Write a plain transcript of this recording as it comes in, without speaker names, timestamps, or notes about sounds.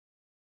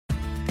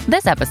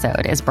This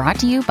episode is brought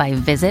to you by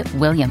Visit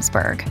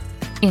Williamsburg.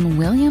 In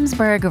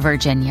Williamsburg,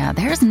 Virginia,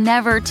 there's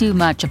never too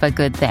much of a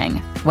good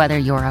thing. Whether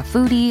you're a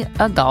foodie,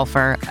 a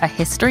golfer, a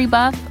history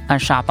buff, a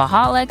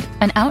shopaholic,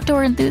 an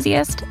outdoor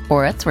enthusiast,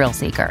 or a thrill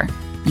seeker,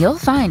 you'll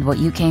find what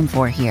you came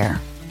for here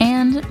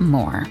and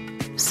more.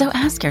 So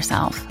ask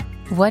yourself,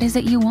 what is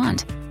it you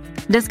want?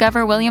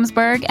 Discover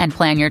Williamsburg and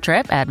plan your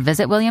trip at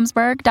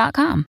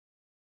visitwilliamsburg.com.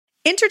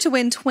 Enter to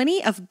win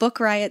 20 of Book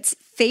Riot's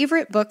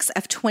favorite books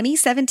of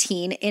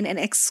 2017 in an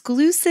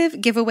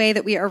exclusive giveaway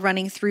that we are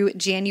running through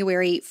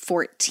January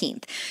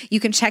 14th. You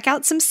can check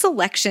out some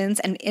selections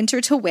and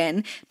enter to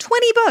win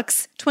 20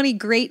 books, 20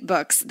 great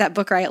books that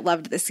Book Riot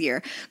loved this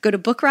year. Go to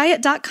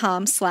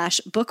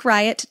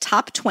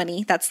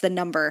bookriot.com/bookriot-top20. That's the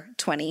number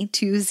 20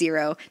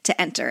 to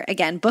enter.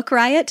 Again,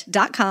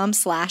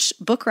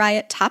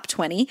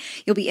 bookriot.com/bookriot-top20.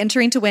 You'll be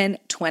entering to win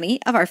 20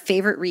 of our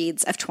favorite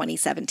reads of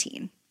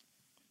 2017.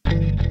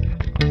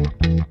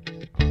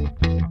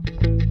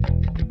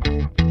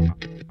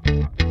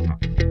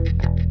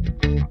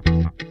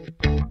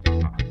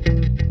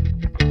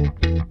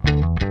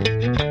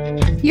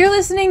 You're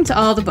listening to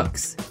All the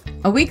Books,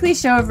 a weekly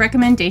show of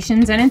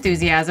recommendations and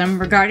enthusiasm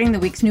regarding the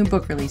week's new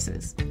book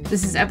releases.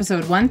 This is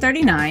episode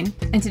 139,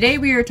 and today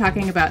we are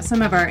talking about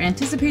some of our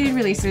anticipated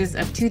releases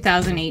of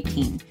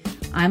 2018.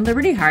 I'm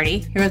Liberty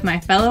Hardy, here with my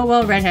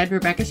fellow redhead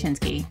Rebecca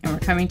Shinsky, and we're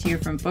coming to you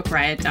from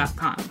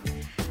bookriot.com.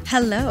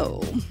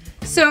 Hello.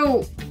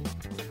 So,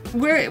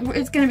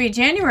 it's going to be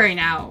January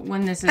now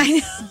when this is... I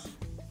know.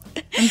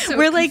 I'm so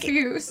we're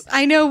confused.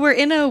 I know we're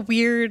in a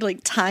weird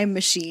time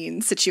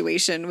machine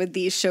situation with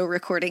these show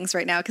recordings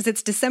right now because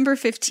it's December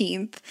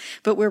 15th,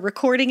 but we're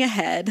recording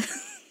ahead.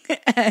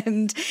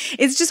 And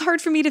it's just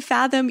hard for me to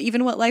fathom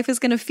even what life is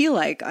going to feel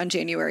like on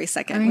January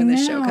 2nd when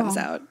this show comes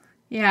out.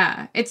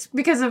 Yeah, it's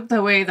because of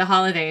the way the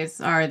holidays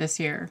are this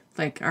year.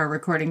 Like our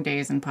recording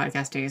days and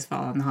podcast days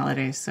fall on the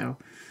holidays, so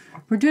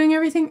we're doing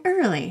everything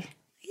early.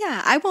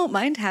 Yeah, I won't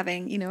mind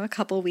having, a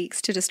couple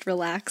weeks to just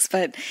relax,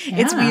 but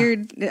It's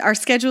weird. Our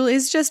schedule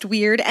is just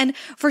weird. And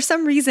for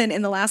some reason,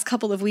 in the last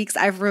couple of weeks,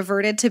 I've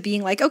reverted to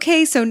being like,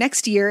 okay, so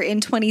next year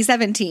in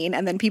 2017,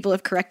 and then people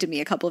have corrected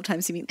me a couple of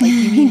times. You mean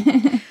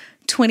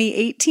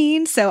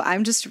 2018? So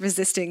I'm just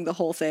resisting the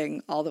whole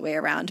thing all the way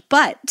around.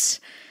 But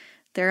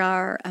there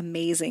are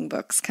amazing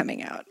books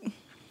coming out.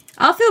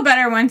 I'll feel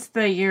better once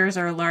the years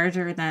are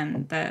larger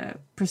than the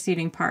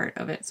preceding part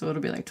of it. So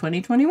it'll be like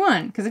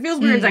 2021. Because it feels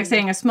weird like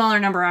saying a smaller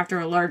number after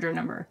a larger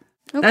number.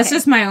 Okay. That's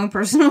just my own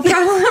personal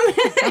problem.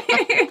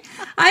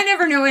 I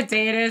never know what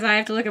day it is. I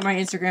have to look at my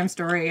Instagram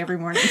story every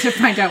morning to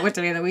find out what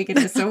day of the week it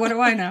is. So what do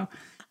I know?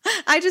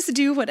 I just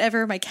do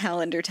whatever my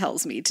calendar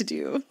tells me to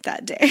do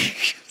that day.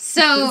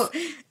 So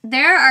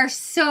there are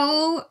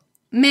so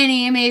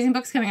many amazing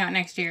books coming out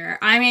next year.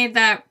 I made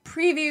that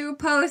preview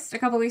post a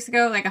couple weeks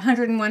ago,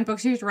 101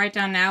 books you should write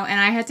down now,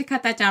 and I had to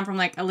cut that down from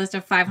a list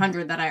of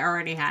 500 that I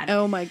already had.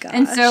 Oh my gosh.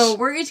 And so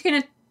we're each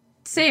going to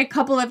say a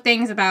couple of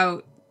things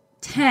about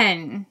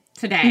 10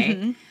 today.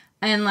 Mm-hmm.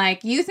 And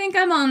you think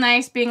I'm all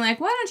nice being like,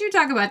 why don't you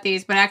talk about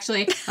these? But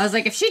actually, I was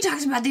like, if she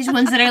talks about these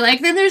ones that I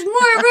like, then there's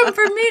more room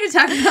for me to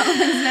talk about ones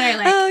that I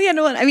like. Oh, yeah,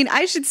 no, I mean,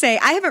 I should say,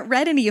 I haven't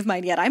read any of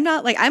mine yet. I'm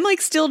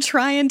still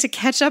trying to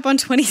catch up on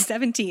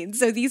 2017.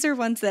 So these are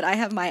ones that I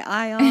have my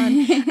eye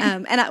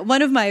on. And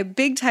one of my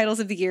big titles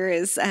of the year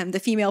is The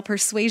Female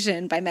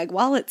Persuasion by Meg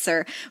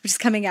Wolitzer, which is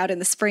coming out in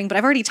the spring. But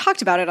I've already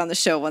talked about it on the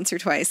show once or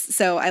twice.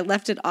 So I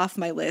left it off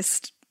my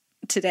list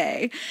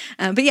today.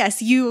 But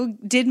yes, you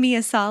did me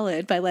a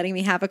solid by letting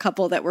me have a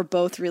couple that we're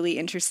both really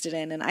interested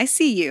in. And I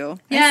see you.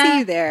 Yeah, I see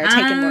you there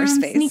taking more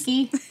space.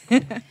 Sneaky.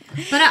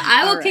 But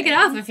I will kick it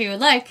off if you would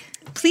like.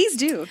 Please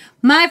do.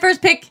 My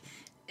first pick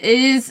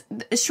is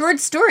short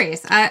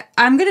stories.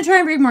 I'm going to try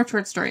and read more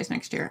short stories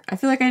next year. I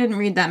feel like I didn't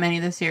read that many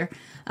this year.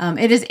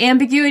 It is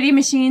Ambiguity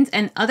Machines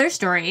and Other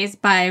Stories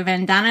by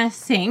Vandana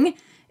Singh.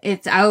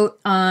 It's out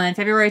on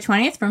February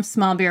 20th from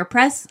Small Beer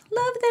Press.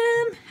 Love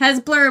them. Has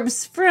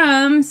blurbs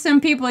from some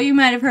people you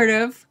might have heard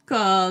of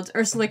called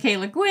Ursula K.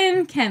 Le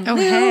Guin, Ken Liu,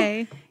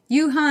 hey.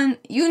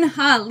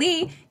 Yoon-Ha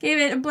Lee gave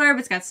it a blurb.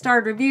 It's got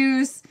starred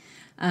reviews.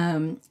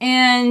 And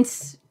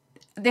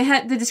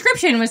the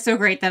description was so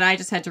great that I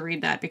just had to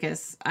read that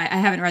because I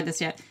haven't read this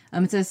yet.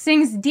 It says,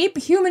 Singh's deep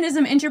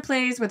humanism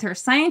interplays with her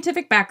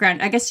scientific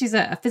background. I guess she's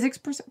a physics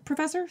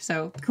professor,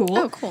 so cool.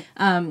 Oh, cool.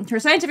 Her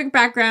scientific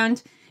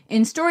background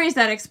in stories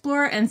that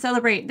explore and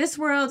celebrate this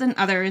world and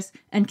others,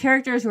 and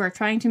characters who are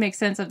trying to make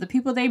sense of the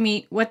people they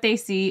meet, what they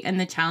see, and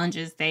the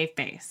challenges they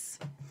face.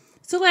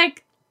 So,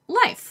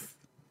 life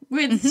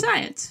with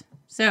science.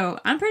 So,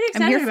 I'm pretty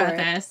excited about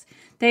this.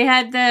 They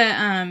had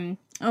the,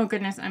 oh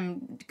goodness,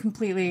 I'm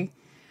completely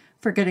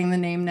forgetting the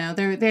name now.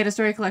 They had a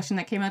story collection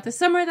that came out this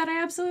summer that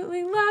I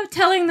absolutely love,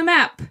 Telling the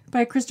Map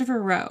by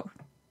Christopher Rowe,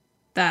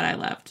 that I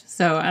loved.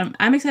 So,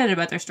 I'm excited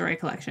about their story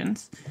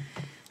collections.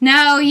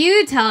 Now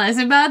you tell us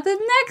about the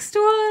next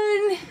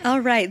one. All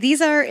right. These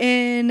are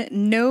in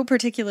no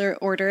particular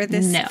order.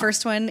 This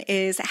first one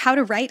is How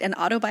to Write an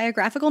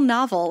Autobiographical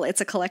Novel. It's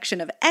a collection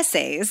of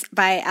essays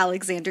by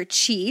Alexander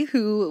Chee,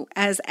 who,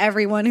 as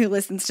everyone who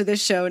listens to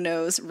this show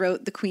knows,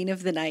 wrote The Queen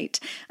of the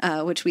Night,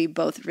 which we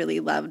both really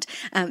loved.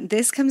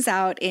 This comes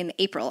out in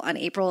April, on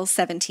April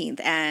 17th,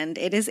 and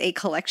it is a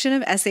collection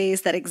of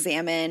essays that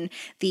examine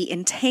the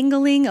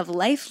entangling of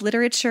life,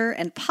 literature,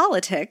 and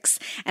politics,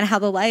 and how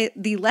the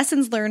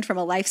lessons learned from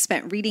a life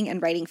spent reading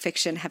and writing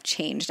fiction have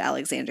changed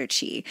Alexander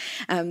Chee.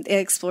 It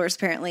explores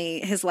apparently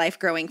his life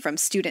growing from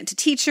student to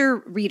teacher,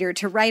 reader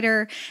to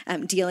writer,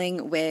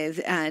 dealing with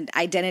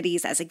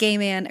identities as a gay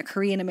man, a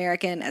Korean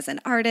American, as an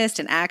artist,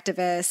 an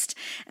activist,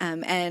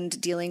 and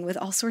dealing with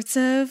all sorts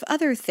of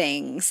other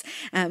things.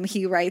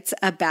 He writes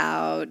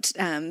about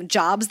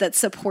jobs that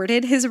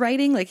supported his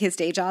writing, like his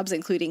day jobs,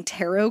 including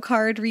tarot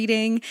card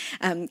reading,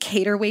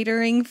 cater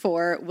waitering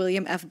for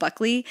William F.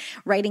 Buckley,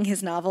 writing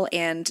his novel,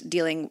 and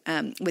dealing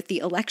with the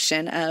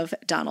election of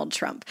Donald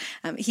Trump.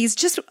 He's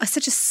just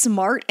such a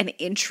smart and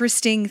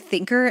interesting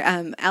thinker.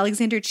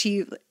 Alexander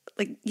Chee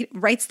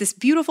writes this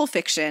beautiful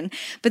fiction,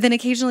 but then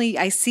occasionally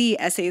I see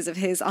essays of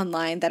his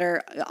online that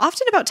are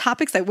often about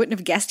topics I wouldn't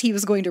have guessed he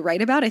was going to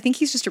write about. I think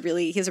he has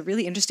a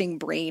really interesting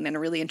brain and a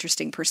really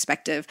interesting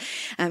perspective,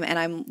 and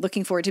I'm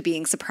looking forward to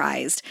being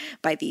surprised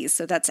by these.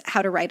 So that's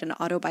How to Write an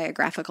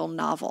Autobiographical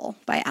Novel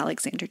by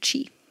Alexander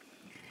Chee.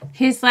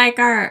 He's like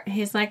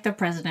the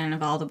president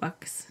of all the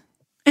books.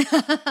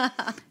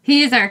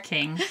 He is our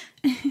king.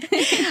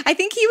 I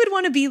think he would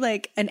want to be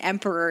like an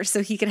emperor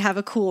so he could have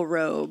a cool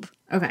robe.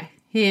 Okay.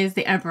 He is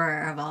the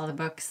emperor of all the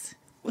books.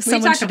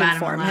 Someone should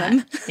inform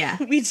him. Yeah.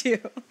 We do.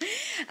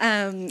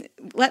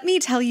 Let me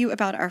tell you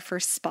about our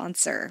first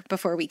sponsor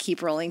before we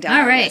keep rolling down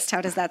our list. How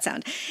does that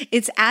sound?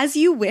 It's As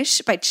You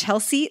Wish by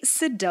Chelsea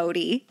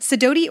Sidoti.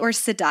 Sidoti or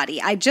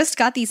Sidoti. I just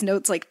got these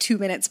notes like 2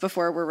 minutes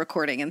before we're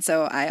recording, and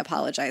so I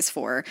apologize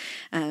for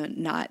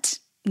not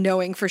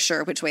knowing for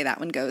sure which way that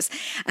one goes.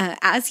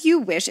 As You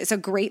Wish is a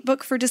great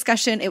book for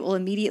discussion. It will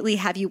immediately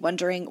have you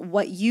wondering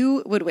what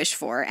you would wish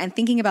for and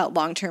thinking about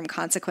long-term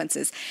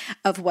consequences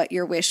of what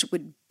your wish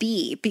would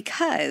be,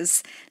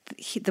 because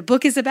the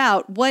book is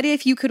about what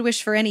if you could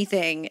wish for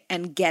anything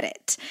and get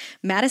it.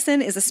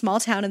 Madison is a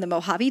small town in the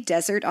Mojave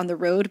Desert on the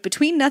road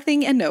between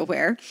nothing and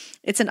nowhere.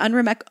 It's an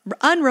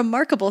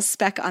unremarkable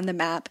speck on the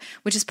map,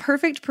 which is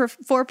perfect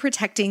for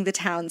protecting the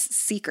town's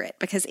secret,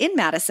 because in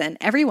Madison,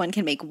 everyone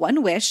can make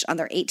one wish on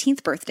their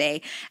 18th birthday,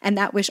 and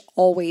that wish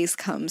always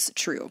comes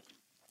true.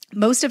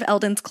 Most of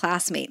Eldon's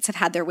classmates have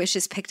had their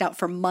wishes picked out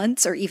for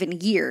months or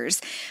even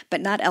years, but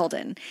not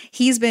Eldon.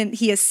 He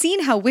has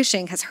seen how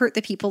wishing has hurt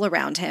the people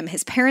around him.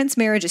 His parents'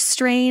 marriage is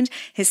strained.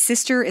 His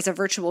sister is a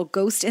virtual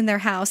ghost in their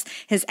house.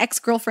 His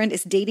ex-girlfriend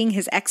is dating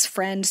his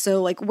ex-friend.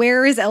 So,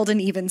 where is Eldon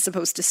even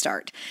supposed to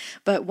start?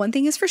 But one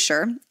thing is for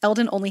sure,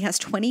 Eldon only has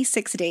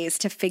 26 days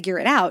to figure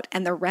it out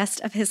and the rest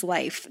of his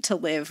life to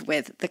live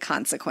with the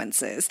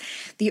consequences.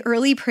 The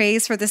early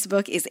praise for this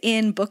book is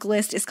in.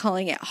 Booklist is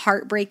calling it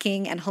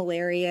heartbreaking and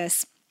hilarious.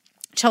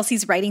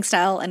 Chelsea's writing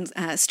style and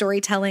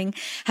storytelling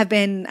have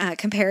been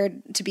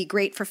compared to be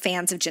great for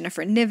fans of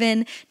Jennifer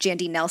Niven,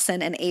 Jandy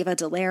Nelson, and Ava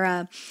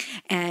DeLera.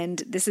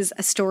 And this is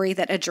a story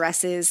that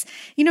addresses,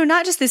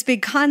 not just this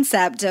big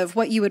concept of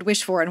what you would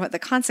wish for and what the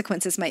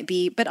consequences might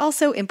be, but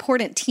also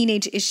important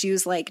teenage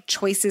issues like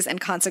choices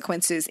and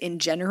consequences in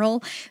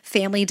general,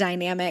 family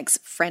dynamics,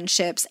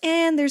 friendships,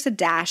 and there's a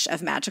dash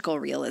of magical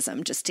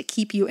realism just to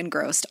keep you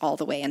engrossed all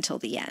the way until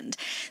the end.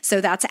 So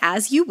that's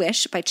As You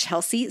Wish by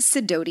Chelsea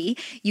Sidoti.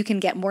 You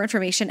can get more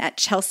information at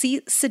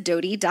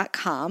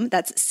chelseasidoti.com.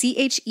 That's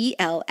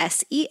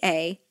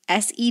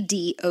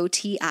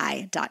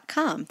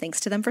ChelseaSedoti.com. Thanks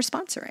to them for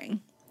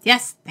sponsoring.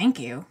 Yes, thank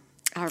you.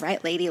 All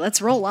right, lady,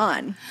 let's roll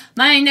on.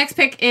 My next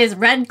pick is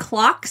Red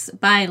Clocks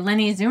by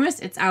Lenny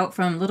Zumas. It's out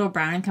from Little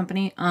Brown and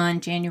Company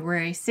on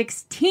January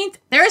 16th.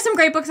 There are some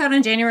great books out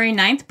on January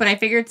 9th, but I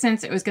figured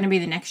since it was going to be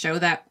the next show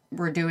that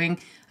we're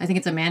doing, I think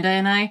it's Amanda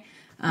and I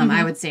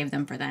would save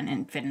them for then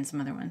and fit in some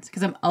other ones,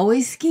 because I'm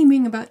always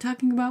scheming about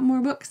talking about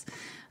more books.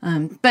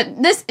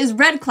 But this is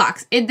Red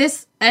Clocks.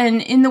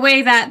 And in the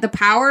way that The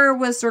Power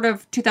was sort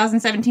of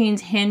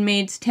 2017's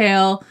Handmaid's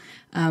Tale,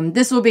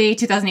 this will be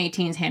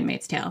 2018's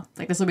Handmaid's Tale.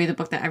 This will be the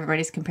book that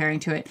everybody's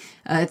comparing to it.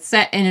 It's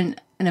set in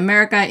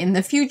America in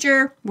the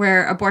future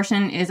where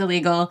abortion is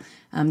illegal.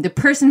 The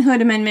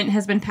Personhood Amendment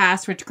has been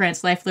passed, which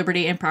grants life,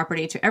 liberty, and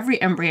property to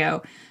every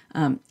embryo.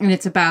 And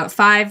it's about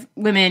 5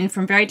 women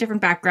from very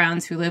different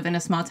backgrounds who live in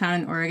a small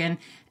town in Oregon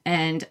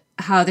and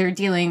how they're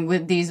dealing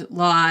with these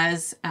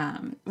laws,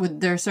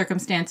 with their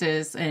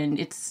circumstances. And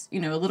it's, a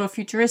little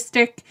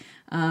futuristic,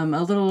 a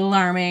little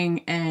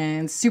alarming,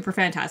 and super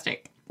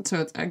fantastic.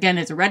 So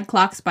it's Red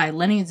Clocks by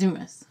Lenny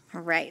Zumas. All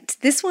right.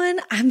 This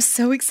one I'm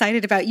so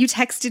excited about. You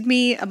texted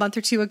me a month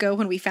or two ago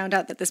when we found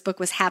out that this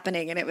book was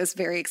happening, and it was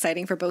very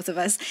exciting for both of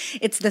us.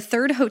 It's The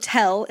Third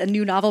Hotel, a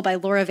new novel by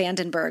Laura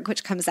Vandenberg,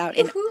 which comes out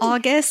in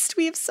August.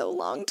 We have so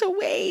long to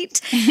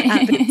wait.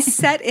 But it's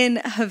set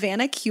in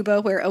Havana, Cuba,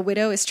 where a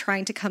widow is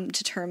trying to come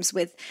to terms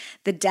with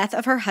the death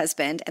of her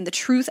husband and the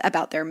truth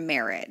about their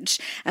marriage.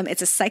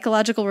 It's a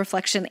psychological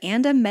reflection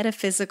and a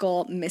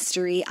metaphysical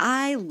mystery.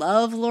 I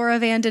love Laura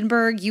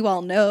Vandenberg. You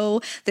all know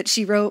that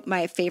she wrote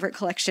my favorite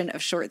collection of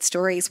short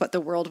stories, What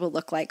the World Will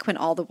Look Like When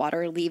All the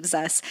Water Leaves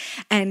Us.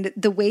 And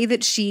the way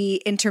that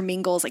she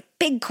intermingles like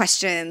big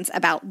questions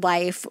about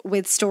life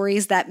with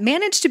stories that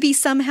manage to be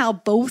somehow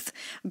both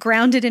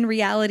grounded in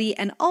reality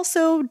and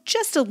also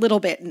just a little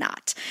bit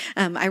not.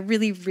 I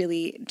really,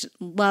 really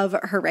love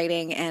her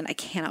writing, and I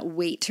cannot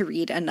wait to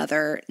read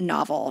another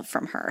novel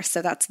from her.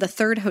 So that's The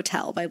Third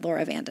Hotel by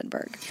Laura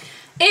Vandenberg.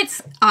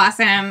 It's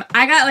awesome.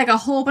 I got like a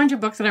whole bunch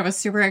of books that I was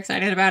super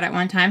excited about at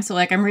one time. So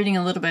like I'm reading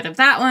a little bit of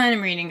that one.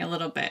 I'm reading a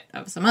little bit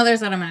of some others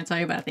that I'm going to tell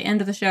you about at the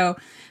end of the show.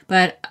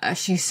 But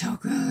she's so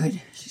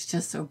good. She's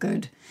just so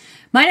good.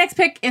 My next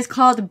pick is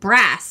called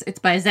Brass. It's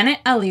by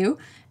Zenit Aliu,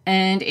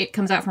 and it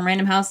comes out from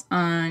Random House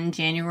on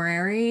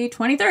January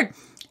 23rd.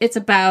 It's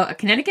about a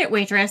Connecticut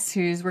waitress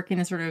who's working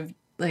a sort of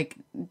like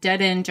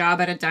dead-end job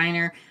at a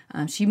diner.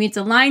 She meets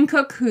a line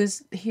cook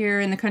who's here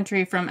in the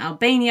country from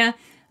Albania.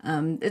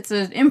 It's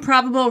an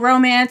improbable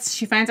romance.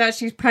 She finds out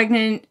she's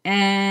pregnant,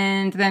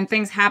 and then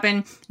things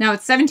happen. Now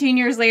it's 17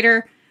 years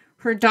later.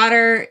 Her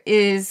daughter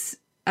is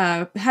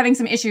having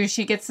some issues.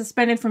 She gets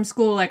suspended from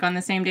school like on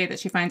the same day that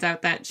she finds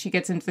out that she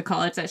gets into the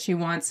college that she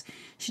wants.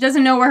 She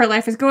doesn't know where her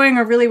life is going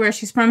or really where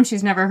she's from.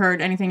 She's never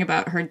heard anything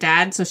about her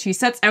dad, so she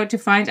sets out to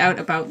find out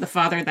about the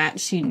father that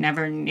she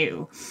never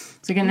knew.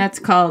 So again, that's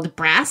called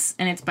Brass,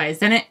 and it's by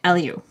Zenit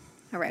Aliu.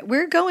 All right,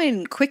 we're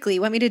going quickly.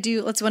 Want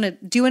to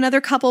do another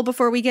couple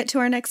before we get to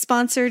our next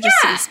sponsor, just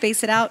to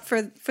space it out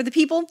for the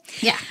people?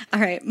 Yeah. All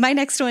right, my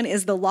next one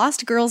is The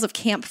Lost Girls of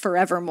Camp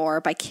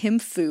Forevermore by Kim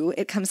Fu.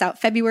 It comes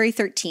out February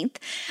 13th.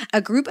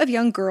 A group of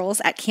young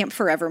girls at Camp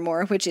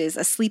Forevermore, which is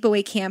a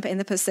sleepaway camp in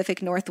the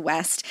Pacific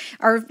Northwest,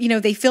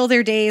 they fill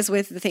their days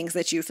with the things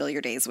that you fill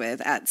your days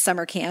with at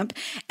summer camp.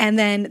 And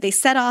then they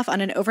set off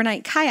on an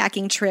overnight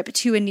kayaking trip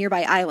to a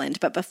nearby island.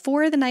 But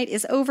before the night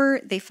is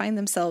over, they find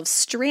themselves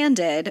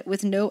stranded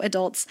with no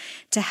adults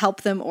to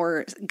help them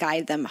or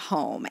guide them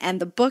home.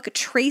 And the book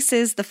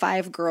traces the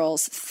 5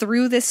 girls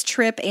through this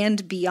trip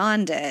and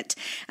beyond it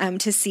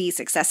to see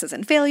successes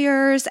and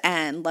failures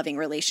and loving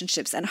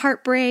relationships and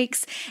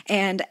heartbreaks.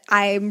 And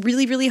I'm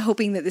really, really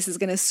hoping that this is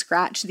going to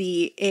scratch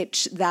the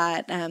itch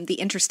that The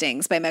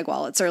Interstings by Meg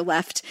Wolitzer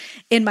left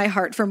in my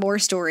heart for more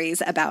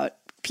stories about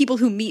people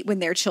who meet when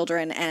they're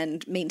children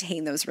and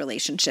maintain those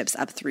relationships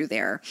up through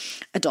their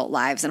adult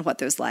lives and what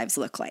those lives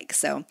look like.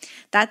 So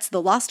that's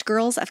The Lost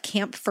Girls of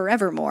Camp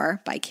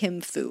Forevermore by Kim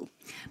Fu.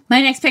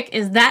 My next pick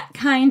is That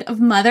Kind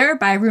of Mother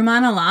by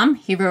Rumaan Alam.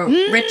 He wrote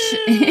Rich...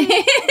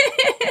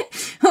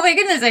 Oh my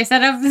goodness, I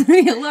set off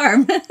the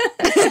alarm.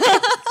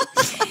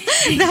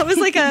 That was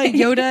like a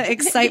Yoda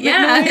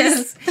excitement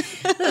noise.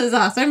 That was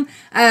awesome.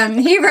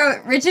 He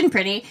wrote Rich and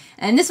Pretty,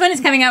 and this one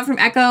is coming out from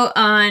Echo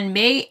on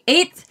May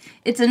 8th.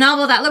 It's a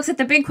novel that looks at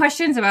the big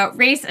questions about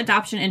race,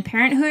 adoption, and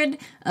parenthood.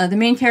 The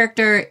main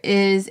character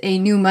is a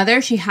new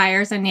mother. She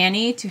hires a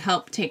nanny to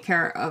help take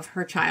care of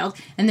her child.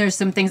 And there's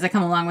some things that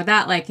come along with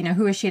that, like,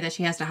 who is she that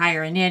she has to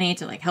hire a nanny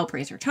to, help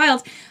raise her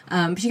child?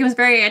 She becomes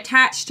very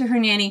attached to her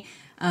nanny,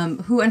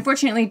 who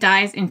unfortunately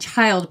dies in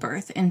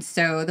childbirth. And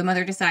so the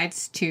mother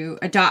decides to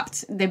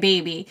adopt the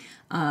baby.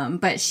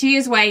 But she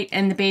is white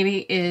and the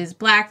baby is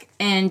black.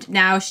 And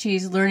now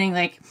she's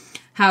learning,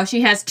 how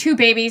she has 2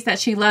 babies that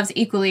she loves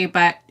equally,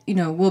 but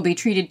will be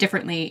treated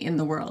differently in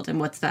the world, and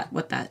what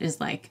that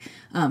is like.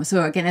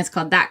 So again, it's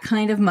called That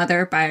Kind of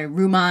Mother by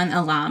Rumaan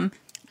Alam.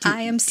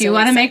 Do you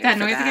want to make that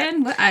noise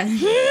again?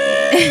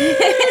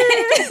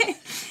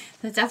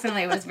 That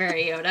definitely was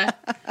very Yoda.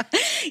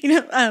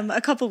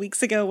 A couple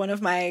weeks ago,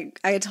 I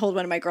had told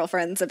one of my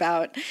girlfriends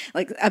about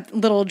a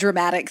little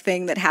dramatic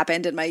thing that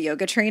happened in my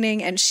yoga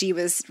training, and she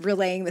was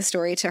relaying the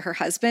story to her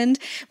husband,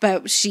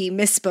 but she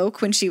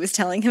misspoke when she was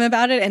telling him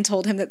about it and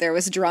told him that there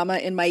was drama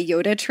in my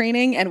Yoda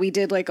training, and we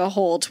did a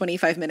whole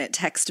 25-minute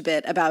text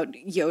bit about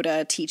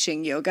Yoda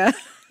teaching yoga.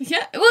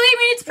 Yeah, well,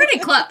 it's pretty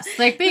close.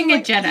 Being a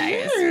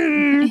Jedi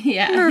is...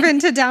 Yeah. Move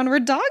into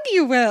downward dog,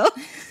 you will.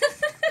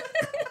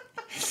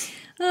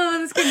 Oh,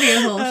 this could be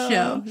a whole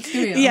show. This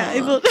could be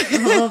a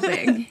whole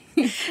thing.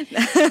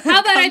 How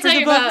about I tell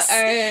you about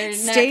our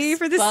next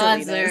for the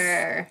sponsor?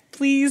 Silliness.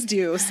 Please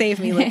do. Save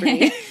me,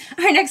 Liberty.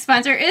 Our next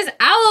sponsor is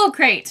Owl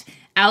Crate.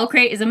 Owl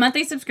Crate is a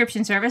monthly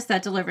subscription service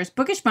that delivers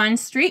bookish fun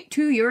straight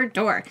to your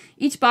door.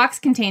 Each box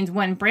contains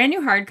 1 brand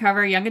new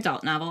hardcover young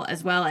adult novel,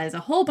 as well as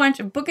a whole bunch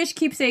of bookish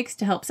keepsakes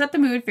to help set the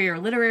mood for your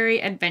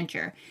literary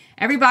adventure.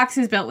 Every box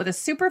is built with a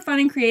super fun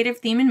and creative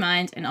theme in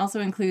mind, and also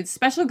includes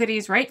special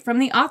goodies right from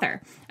the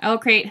author. Owl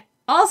Crate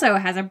also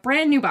has a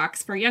brand new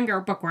box for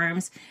younger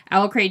bookworms,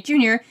 Owl Crate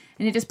Jr.,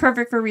 and it is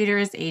perfect for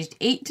readers aged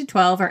 8 to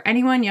 12 or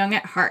anyone young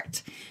at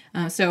heart.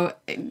 So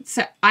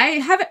I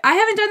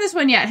haven't done this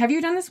one yet. Have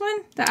you done this one?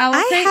 The Owl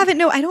I thing? haven't.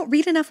 No, I don't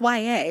read enough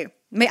YA.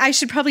 I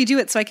should probably do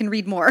it so I can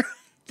read more.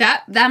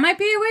 That might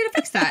be a way to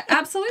fix that.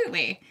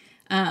 Absolutely.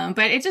 But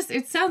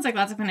it sounds like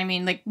lots of fun. I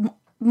mean, like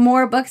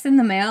more books in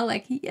the mail.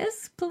 Like,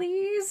 yes,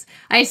 please.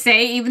 I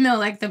say, even though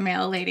like the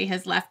mail lady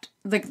has left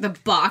like the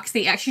box,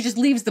 she just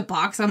leaves the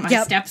box on my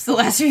steps the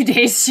last few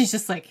days. She's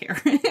just like, here.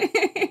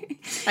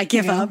 I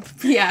give up.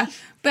 Yeah.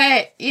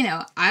 But,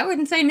 I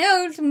wouldn't say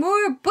no to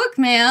more book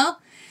mail.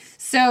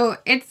 So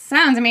it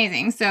sounds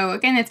amazing. So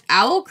again, it's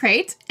Owl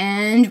Crate,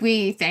 and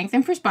we thank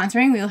them for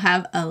sponsoring. We'll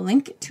have a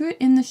link to it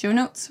in the show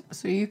notes,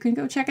 so you can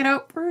go check it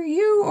out for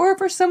you or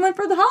for someone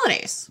for the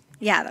holidays.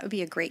 Yeah, that would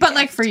be a great But gift.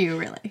 like for you,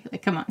 really.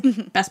 Like, come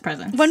on. Best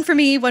presents. One for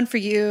me, one for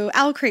you.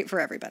 Owl Crate for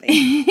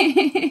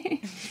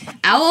everybody.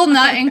 Owl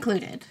not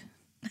included.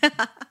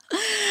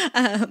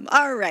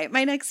 All right.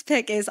 My next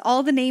pick is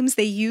All the Names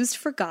They Used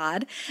for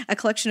God, a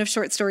collection of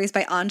short stories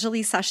by Anjali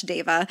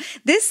Sachdeva.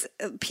 This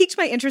piqued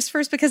my interest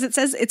first because it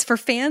says it's for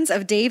fans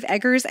of Dave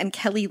Eggers and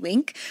Kelly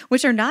Link,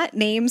 which are not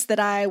names that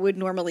I would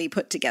normally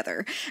put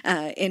together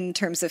in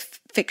terms of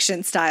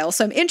fiction style.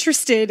 So I'm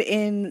interested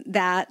in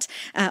that.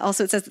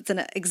 Also, it says it's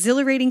an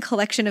exhilarating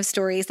collection of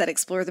stories that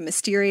explore the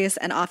mysterious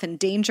and often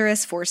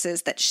dangerous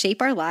forces that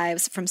shape our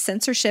lives, from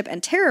censorship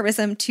and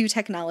terrorism to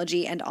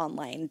technology and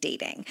online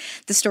dating.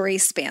 The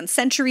stories span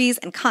centuries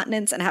and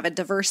continents and have a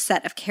diverse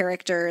set of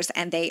characters,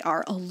 and they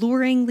are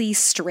alluringly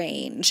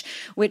strange,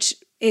 which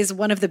is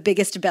one of the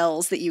biggest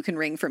bells that you can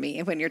ring for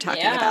me when you're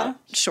talking about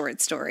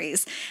short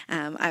stories.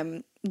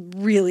 I'm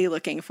really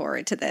looking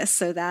forward to this.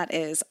 So that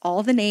is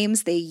All the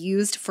Names They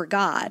Used for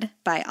God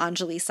by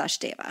Anjali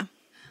Sachdeva.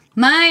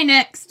 My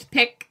next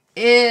pick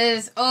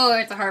is,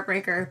 it's a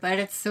heartbreaker, but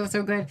it's so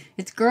good.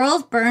 It's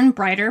Girls Burn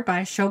Brighter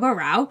by Shobha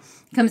Rao.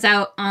 It comes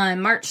out on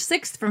March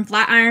 6th from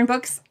Flatiron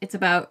Books. It's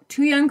about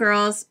two young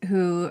girls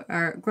who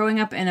are growing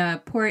up in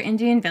a poor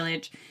Indian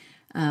village.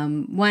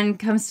 One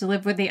comes to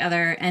live with the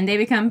other, and they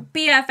become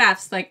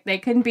BFFs. Like, they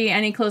couldn't be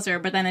any closer,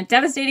 but then a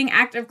devastating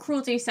act of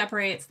cruelty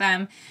separates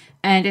them.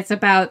 And it's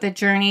about the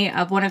journey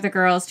of one of the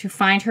girls to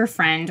find her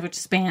friend, which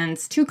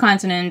spans 2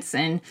 continents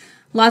and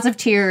lots of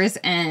tears,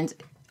 and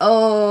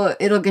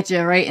it'll get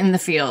you right in the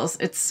feels.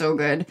 It's so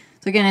good.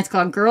 So again, it's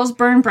called Girls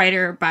Burn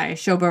Brighter by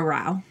Shobha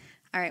Rao.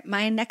 All right,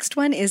 my next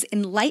one is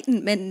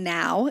Enlightenment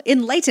Now,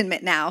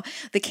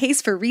 The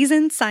Case for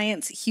Reason,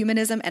 Science,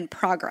 Humanism, and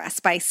Progress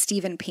by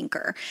Steven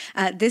Pinker.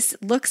 This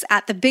looks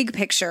at the big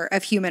picture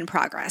of human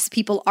progress.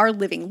 People are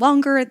living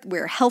longer,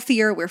 we're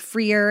healthier, we're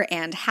freer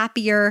and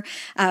happier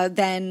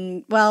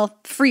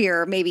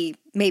freer, maybe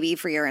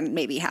freer and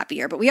maybe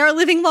happier, but we are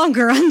living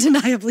longer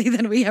undeniably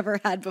than we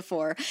ever had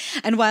before.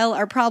 And while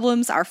our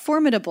problems are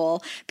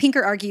formidable,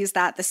 Pinker argues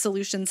that the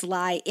solutions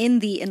lie in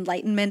the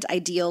Enlightenment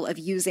ideal of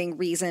using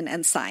reason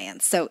and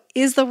science. So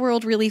is the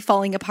world really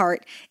falling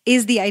apart?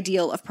 Is the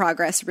ideal of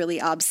progress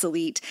really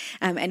obsolete?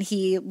 And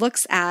he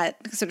looks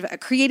at sort of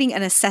creating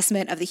an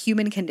assessment of the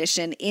human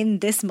condition in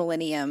this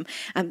millennium.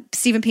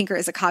 Steven Pinker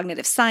is a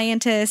cognitive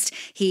scientist.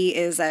 He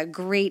is a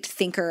great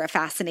thinker, a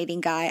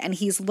fascinating guy, and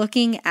he's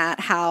looking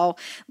at how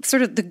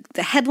sort of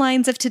the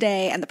headlines of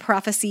today and the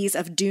prophecies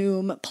of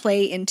doom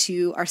play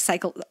into our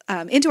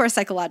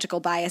psychological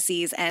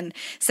biases, and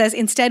says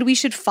instead we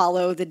should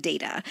follow the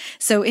data.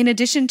 So in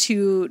addition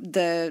to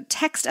the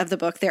text of the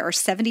book, there are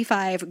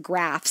 75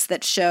 graphs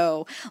that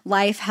show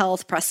life,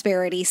 health,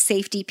 prosperity,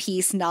 safety,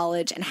 peace,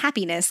 knowledge, and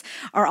happiness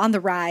are on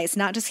the rise,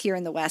 not just here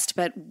in the West,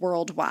 but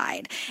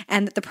worldwide.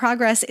 And the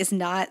progress is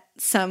not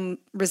some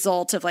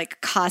result of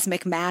like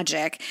cosmic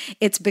magic.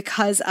 It's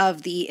because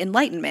of the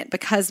Enlightenment,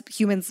 because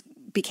humans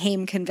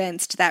became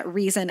convinced that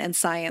reason and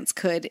science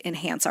could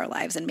enhance our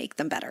lives and make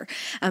them better.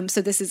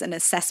 So this is an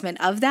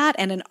assessment of that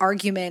and an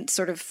argument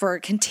sort of for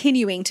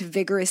continuing to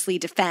vigorously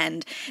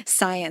defend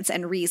science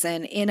and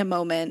reason in a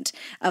moment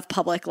of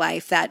public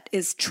life that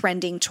is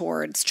trending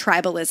towards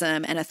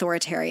tribalism and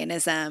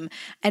authoritarianism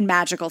and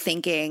magical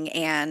thinking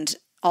and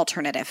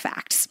alternative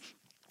facts.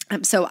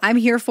 So I'm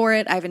here for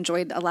it. I've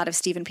enjoyed a lot of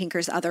Steven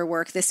Pinker's other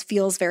work. This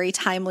feels very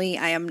timely.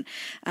 I am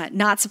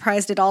not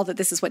surprised at all that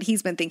this is what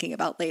he's been thinking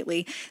about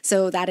lately.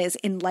 So that is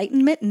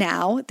Enlightenment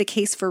Now, The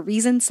Case for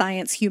Reason,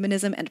 Science,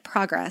 Humanism, and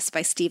Progress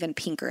by Steven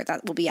Pinker.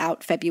 That will be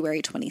out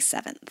February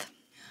 27th.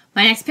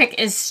 My next pick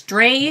is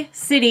Stray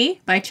City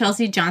by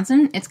Chelsea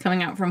Johnson. It's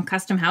coming out from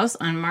Custom House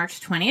on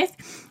March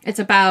 20th. It's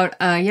about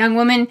a young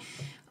woman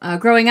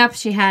growing up.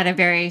 She had a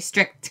very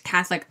strict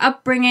Catholic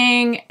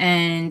upbringing,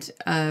 and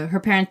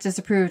her parents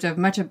disapproved of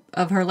much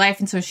of her life,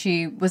 and so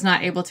she was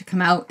not able to come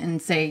out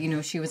and say,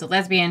 she was a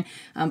lesbian.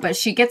 But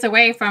she gets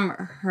away from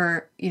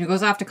her,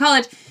 goes off to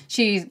college.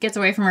 She gets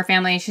away from her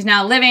family. She's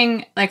now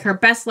living like her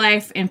best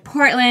life in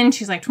Portland.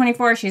 She's like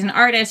 24. She's an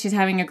artist. She's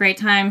having a great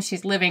time.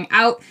 She's living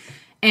out.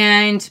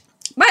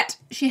 But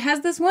she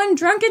has this one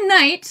drunken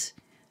night,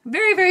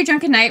 very, very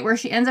drunken night, where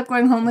she ends up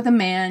going home with a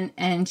man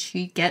and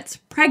she gets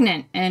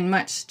pregnant. And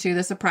much to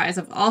the surprise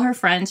of all her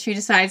friends, she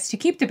decides to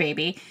keep the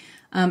baby.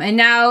 And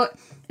now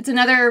It's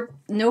another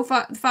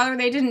father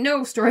they didn't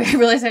know story. I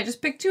realized I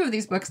just picked two of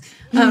these books.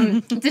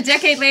 It's a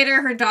decade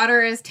later. Her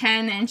daughter is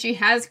 10, and she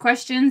has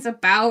questions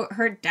about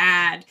her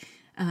dad.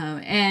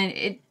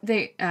 And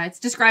it's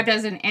described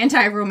as an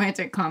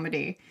anti-romantic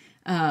comedy.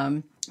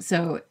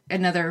 So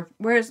another,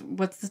 what's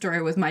the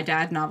story with my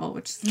dad novel,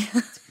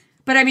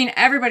 but I mean,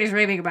 everybody's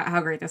raving about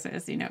how great this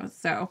is,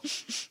 so.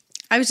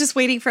 I was just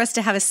waiting for us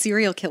to have a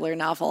serial killer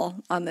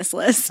novel on this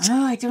list.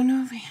 Oh, I don't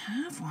know if we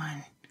have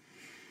one.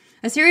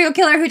 A serial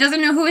killer who doesn't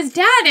know who his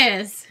dad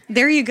is.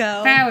 There you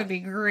go. That would be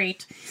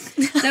great.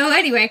 So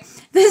anyway,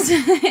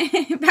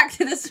 back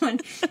to this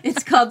one.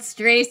 It's called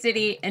Stray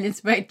City, and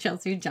it's by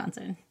Chelsea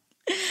Johnson.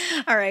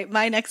 All right,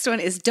 my next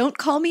one is Don't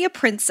Call Me a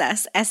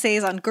Princess,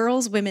 Essays on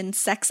Girls, Women,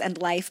 Sex, and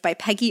Life by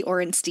Peggy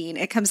Orenstein.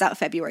 It comes out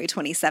February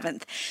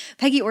 27th.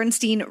 Peggy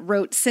Orenstein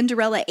wrote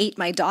Cinderella Ate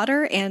My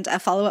Daughter and a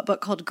follow-up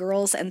book called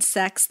Girls and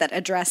Sex that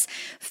address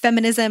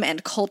feminism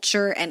and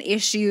culture and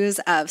issues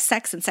of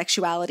sex and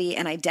sexuality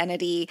and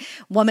identity,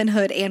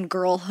 womanhood and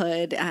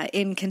girlhood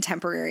in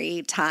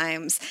contemporary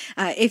times.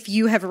 If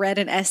you have read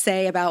an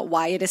essay about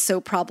why it is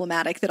so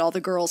problematic that all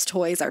the girls'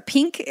 toys are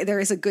pink, there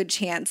is a good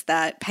chance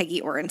that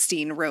Peggy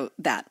Orenstein wrote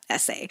that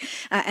essay.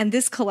 And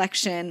this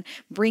collection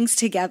brings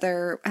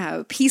together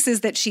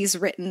pieces that she's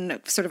written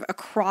sort of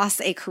across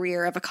a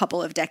career of a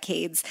couple of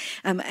decades,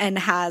 and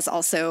has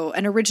also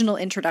an original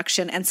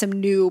introduction and some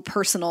new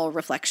personal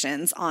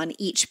reflections on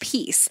each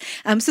piece.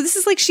 So this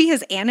is like she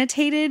has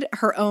annotated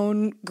her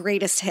own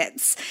greatest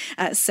hits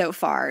so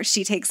far.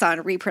 She takes on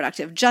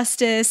reproductive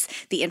justice,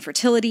 the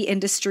infertility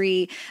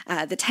industry,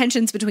 the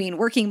tensions between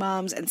working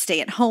moms and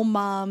stay-at-home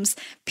moms,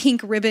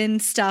 pink ribbon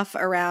stuff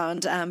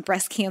around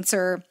breast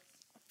cancer,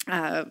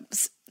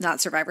 not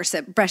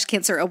survivorship, breast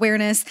cancer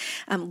awareness,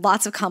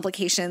 lots of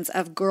complications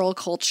of girl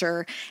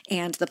culture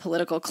and the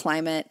political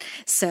climate.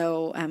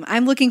 So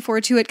I'm looking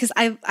forward to it because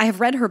I have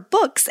read her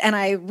books and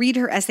I read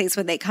her essays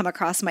when they come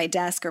across my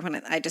desk or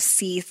when I just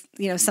see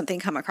something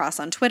come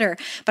across on Twitter.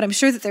 But I'm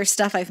sure that there's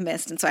stuff I've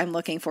missed, and so I'm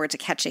looking forward to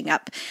catching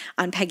up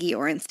on Peggy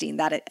Orenstein.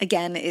 That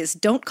again is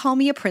Don't Call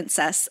Me a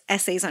Princess: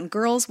 Essays on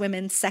Girls,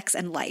 Women, Sex,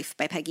 and Life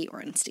by Peggy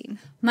Orenstein.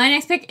 My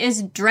next pick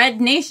is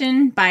Dread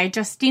Nation by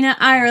Justina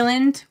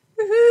Ireland.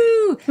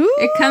 Woohoo!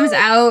 It comes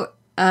out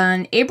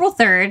on April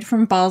 3rd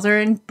from Balzer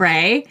and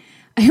Bray.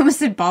 I almost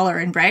said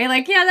Baller and Bray.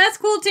 Like, yeah, that's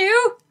cool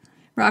too.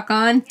 Rock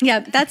on.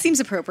 Yeah, that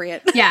seems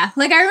appropriate. Yeah.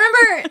 Like, I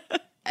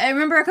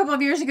remember a couple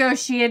of years ago,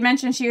 she had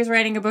mentioned she was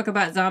writing a book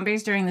about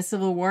zombies during the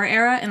Civil War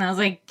era. And I was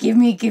like, give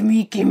me.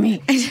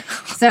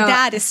 So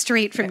that is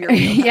straight from your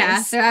wheelhouse.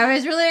 Yeah. So I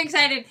was really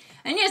excited.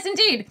 And yes,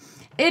 indeed,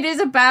 it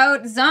is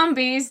about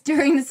zombies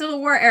during the Civil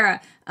War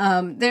era.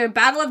 The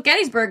Battle of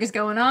Gettysburg is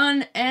going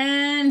on,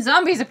 and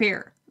zombies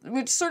appear,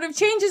 which sort of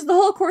changes the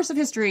whole course of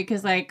history,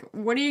 because, like,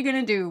 what are you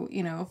going to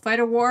do? Fight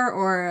a war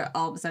or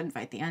all of a sudden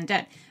fight the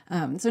undead?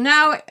 So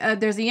now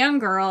there's a young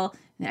girl,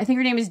 I think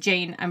her name is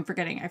Jane, I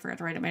forgot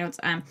to write it in my notes,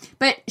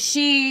 but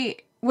she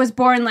was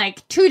born,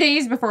 like, 2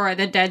 days before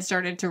the dead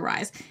started to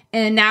rise,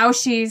 and now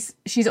she's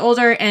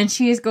older, and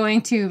she's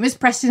going to Miss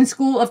Preston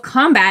School of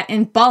Combat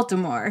in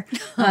Baltimore,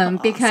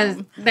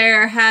 because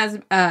there has...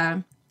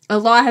 a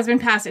law has been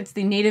passed. It's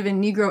the Native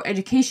and Negro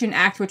Education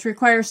Act, which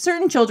requires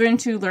certain children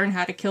to learn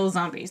how to kill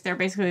zombies. They're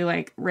basically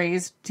like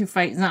raised to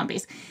fight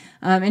zombies.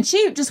 And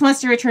she just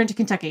wants to return to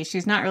Kentucky.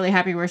 She's not really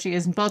happy where she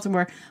is in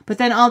Baltimore. But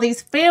then all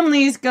these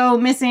families go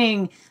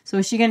missing. So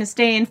is she going to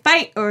stay and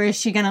fight, or is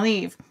she going to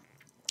leave?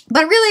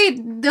 But really,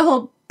 the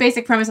whole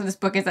basic premise of this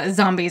book is that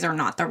zombies are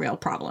not the real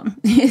problem.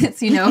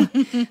 It's,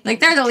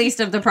 like they're the least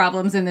of the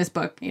problems in this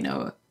book,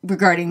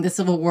 regarding the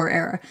Civil War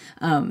era.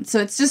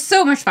 So it's just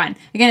so much fun.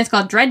 Again, it's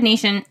called Dread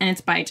Nation, and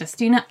it's by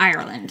Justina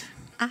Ireland.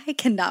 I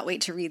cannot wait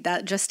to read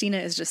that. Justina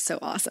is just so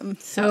awesome.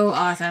 So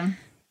awesome.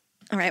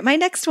 All right, my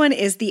next one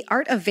is The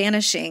Art of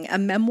Vanishing, a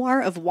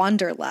memoir of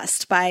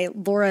wanderlust by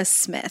Laura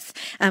Smith.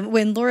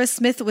 When Laura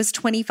Smith was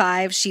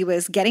 25, she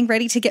was getting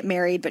ready to get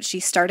married, but she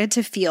started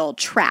to feel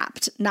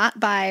trapped, not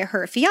by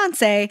her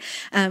fiance,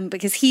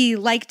 because he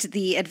liked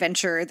the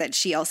adventure that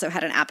she also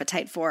had an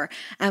appetite for,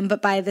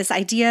 but by this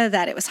idea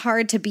that it was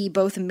hard to be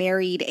both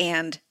married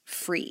and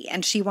free.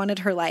 And she wanted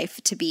her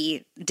life to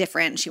be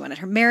different. She wanted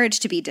her marriage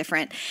to be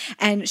different.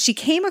 And she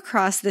came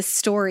across this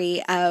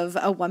story of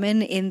a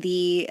woman in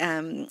the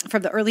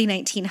from the early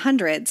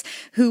 1900s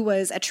who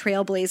was a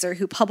trailblazer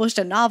who published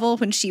a novel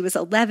when she was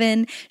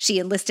 11. She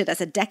enlisted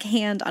as a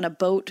deckhand on a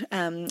boat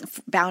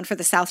bound for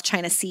the South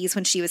China Seas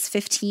when she was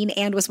 15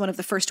 and was one of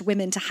the first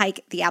women to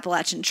hike the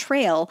Appalachian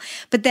Trail.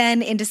 But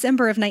then in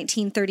December of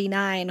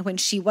 1939, when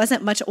she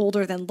wasn't much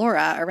older than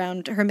Laura,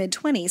 around her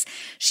mid-20s,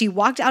 she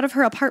walked out of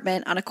her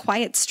apartment on a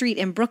quiet street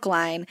in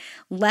Brookline,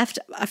 left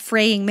a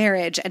fraying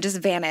marriage, and just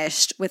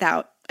vanished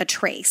without a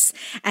trace.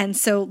 And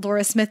so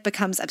Laura Smith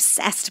becomes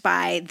obsessed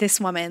by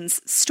this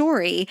woman's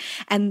story,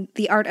 and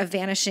The Art of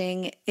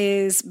Vanishing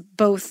is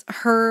both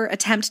her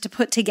attempt to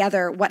put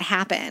together what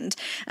happened,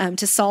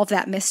 to solve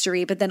that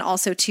mystery, but then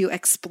also to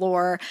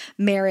explore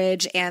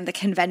marriage and the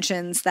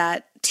conventions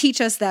that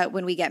teach us that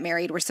when we get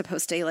married, we're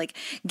supposed to like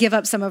give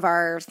up some of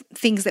our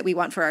things that we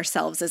want for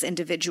ourselves as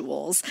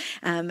individuals.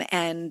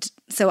 And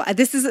so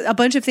this is a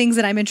bunch of things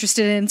that I'm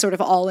interested in, sort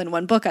of all in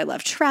one book. I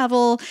love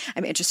travel.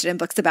 I'm interested in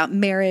books about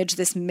marriage,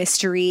 this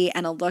mystery,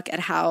 and a look at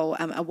how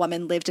a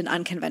woman lived an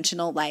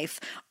unconventional life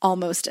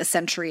almost a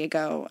century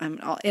ago.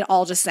 It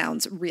all just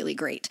sounds really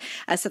great.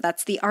 So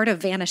that's The Art of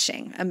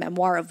Vanishing, a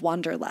memoir of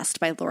wanderlust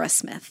by Laura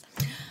Smith.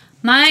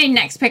 My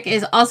next pick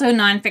is also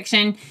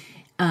nonfiction.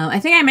 I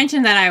think I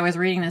mentioned that I was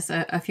reading this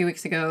a few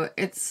weeks ago.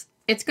 It's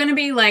going to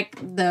be like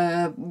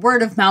the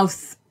word of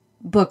mouth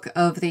book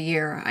of the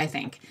year, I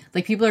think.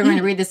 Like, people are going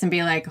to read this and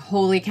be like,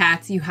 holy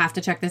cats, you have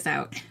to check this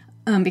out.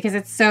 Because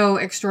it's so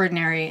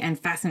extraordinary and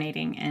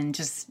fascinating and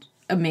just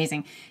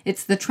amazing.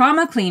 It's The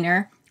Trauma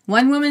Cleaner,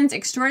 One Woman's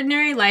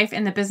Extraordinary Life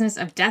in the Business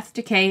of Death,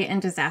 Decay,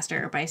 and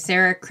Disaster by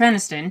Sarah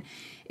Cranston.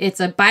 It's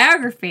a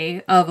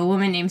biography of a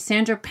woman named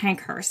Sandra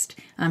Pankhurst.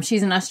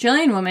 She's an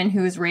Australian woman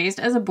who was raised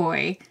as a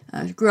boy,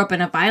 grew up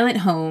in a violent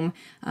home,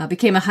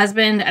 became a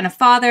husband and a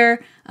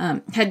father,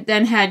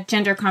 had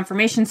gender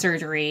confirmation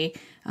surgery,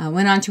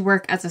 went on to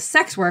work as a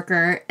sex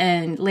worker,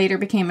 and later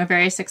became a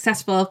very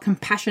successful,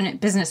 compassionate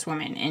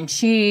businesswoman. And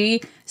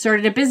she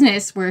started a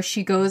business where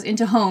she goes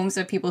into homes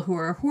of people who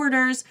are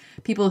hoarders,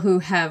 people who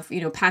have,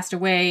 passed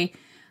away,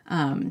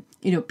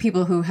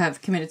 people who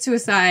have committed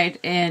suicide,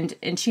 and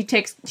she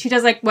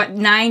does like what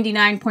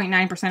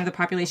 99.9% of the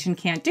population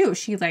can't do.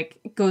 She like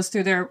goes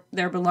through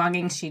their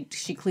belongings.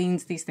 She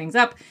cleans these things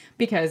up,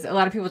 because a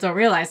lot of people don't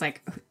realize,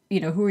 like,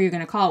 who are you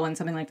going to call when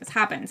something like this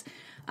happens?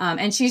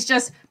 And she's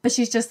just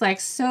like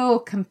so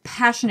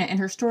compassionate, and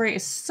her story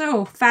is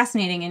so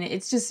fascinating, and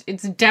it's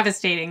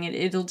devastating.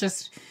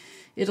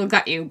 It'll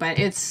gut you, but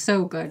it's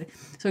so good.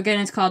 So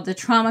again, it's called The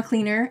Trauma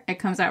Cleaner. It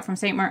comes out from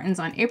St. Martin's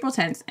on April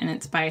 10th, and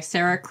it's by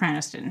Sarah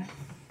Cranston.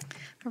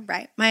 All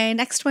right. My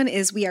next one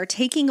is We Are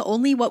Taking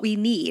Only What We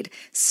Need,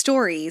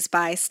 Stories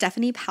by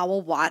Stephanie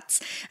Powell Watts.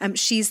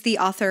 She's the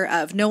author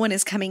of No One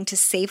Is Coming to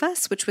Save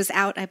Us, which was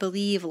out, I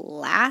believe,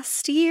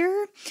 last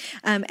year.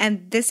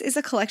 And this is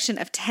a collection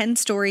of 10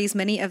 stories,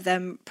 many of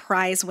them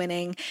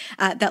prize-winning,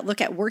 that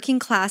look at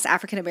working-class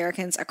African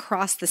Americans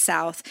across the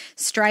South,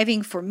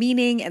 striving for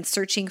meaning and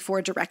searching for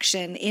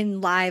direction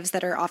in lives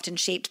that are often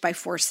shaped by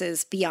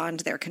forces beyond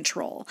their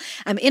control.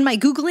 In my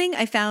Googling,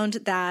 I found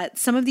that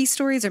some of these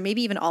stories, or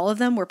maybe even all of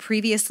them, were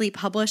previously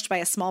published by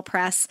a small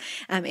press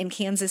in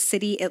Kansas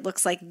City. It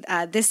looks like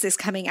this is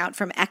coming out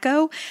from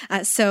Echo.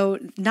 So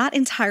not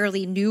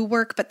entirely new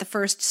work, but the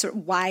first sort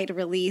of wide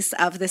release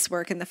of this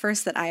work, and the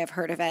first that I have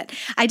heard of it.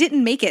 I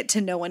didn't make it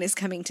to No One Is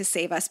Coming to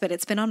Save Us, but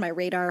it's been on my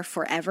radar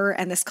forever,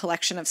 and this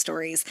collection of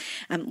stories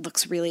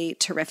looks really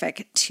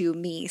terrific to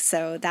me.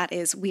 So that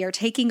is We Are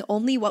Taking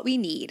Only What We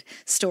Need,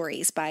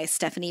 Stories by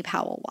Stephanie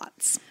Powell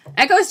Watts.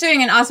 Echo is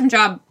doing an awesome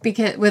job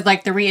because with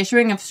like the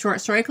reissuing of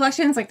short story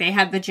collections. Like, they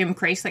had the Jim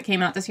Crace that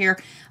came out this year.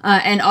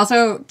 And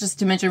also, just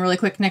to mention really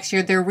quick, next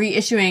year they're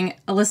reissuing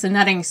Alyssa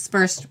Nutting's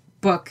first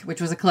book, which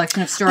was a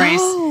collection of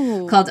stories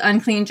called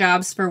Unclean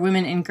Jobs for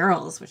Women and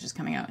Girls, which is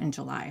coming out in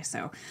July.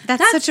 So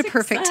that's such a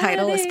perfect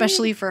title,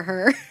 especially for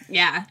her.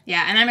 Yeah.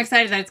 And I'm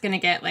excited that it's going to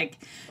get like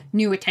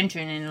new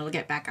attention and it'll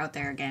get back out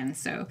there again.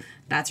 So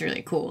that's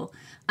really cool.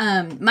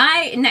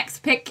 My next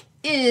pick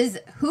is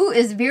Who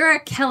is Vera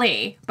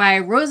Kelly by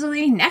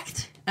Rosalie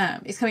Knecht.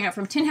 It's coming out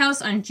from Tin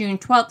House on June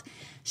 12th.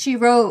 She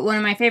wrote one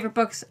of my favorite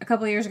books a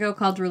couple of years ago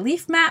called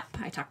Relief Map.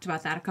 I talked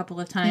about that a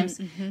couple of times.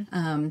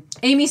 Mm-hmm.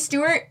 Amy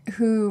Stewart,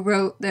 who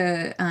wrote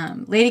the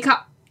Lady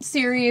Cop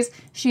series,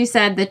 she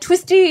said the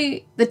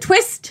twisty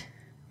literary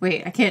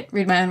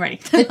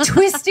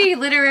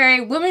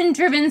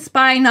woman-driven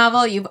spy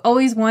novel you've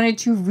always wanted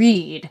to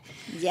read.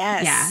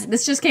 Yes. Yeah,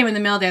 this just came in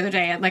the mail the other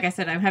day. Like I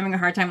said, I'm having a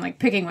hard time like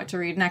picking what to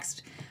read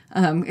next.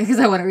 Because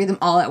I want to read them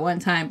all at one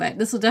time, but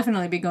this will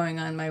definitely be going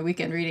on my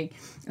weekend reading.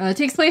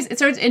 It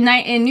starts in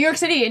New York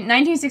City in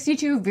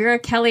 1962. Vera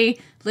Kelly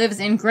lives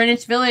in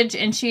Greenwich Village,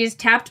 and she is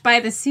tapped by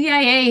the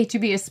CIA to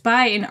be a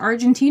spy in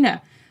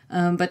Argentina.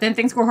 But then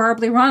things go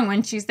horribly wrong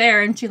when she's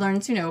there, and she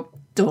learns,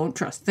 don't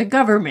trust the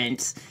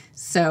government.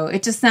 So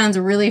it just sounds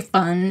really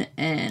fun,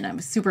 and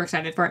I'm super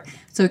excited for it.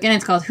 So again,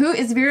 it's called Who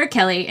is Vera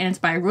Kelly, and it's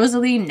by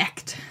Rosalie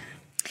Knecht.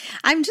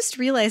 I'm just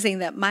realizing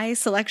that my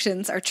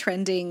selections are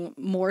trending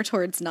more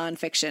towards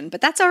nonfiction, but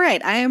that's all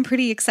right. I am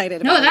pretty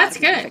excited about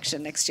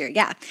nonfiction next year.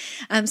 Yeah.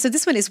 So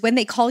this one is When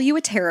They Call You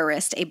a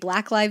Terrorist, a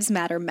Black Lives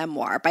Matter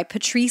memoir by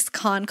Patrice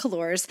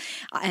Kahn-Colors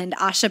and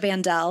Asha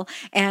Bandel.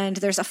 And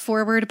there's a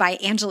foreword by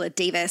Angela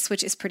Davis,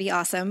 which is pretty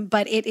awesome,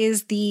 but it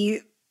is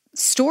the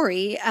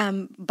story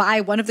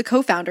by one of the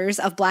co-founders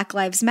of Black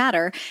Lives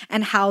Matter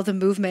and how the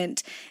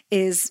movement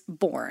is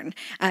born.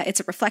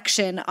 It's a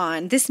reflection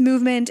on this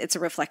movement. It's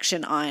a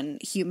reflection on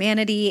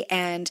humanity.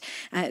 And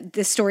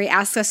this story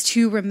asks us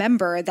to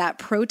remember that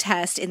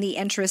protest in the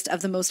interest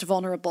of the most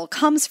vulnerable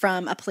comes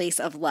from a place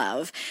of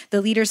love.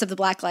 The leaders of the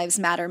Black Lives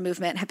Matter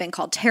movement have been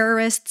called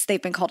terrorists.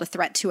 They've been called a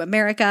threat to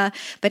America.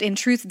 But in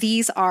truth,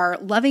 these are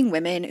loving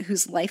women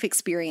whose life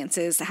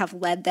experiences have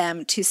led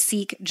them to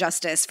seek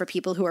justice for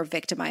people who are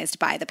victimized marginalized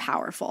by the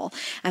powerful.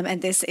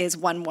 And this is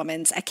one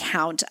woman's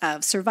account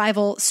of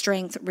survival,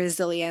 strength,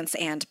 resilience,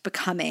 and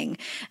becoming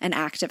an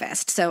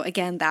activist. So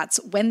again, that's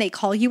When They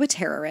Call You a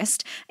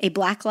Terrorist, a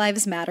Black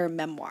Lives Matter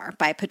memoir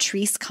by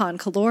Patrice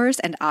Kahn-Colors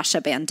and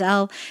Asha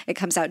Bandel. It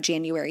comes out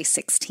January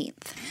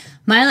 16th.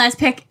 My last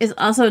pick is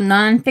also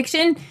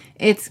nonfiction.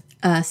 It's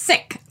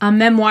Sick, a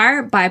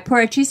memoir by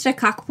Purachista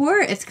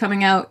Kakpour. It's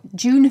coming out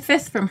June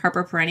 5th from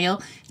Harper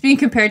Perennial. It's being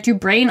compared to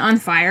Brain on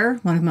Fire,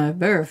 one of my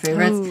very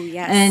favorites. Oh,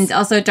 yes. And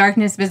also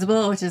Darkness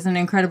Visible, which is an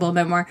incredible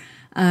memoir.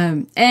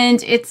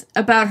 And it's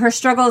about her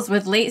struggles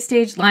with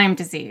late-stage Lyme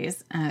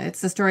disease. It's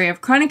the story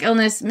of chronic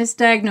illness,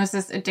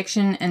 misdiagnosis,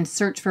 addiction, and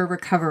search for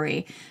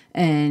recovery.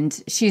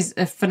 And she's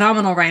a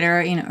phenomenal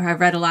writer. You know, I've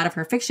read a lot of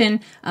her fiction.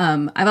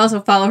 I've also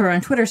followed her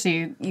on Twitter, so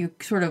you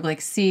sort of like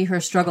see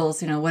her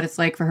struggles, you know, what it's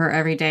like for her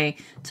every day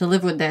to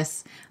live with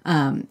this.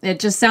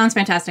 It just sounds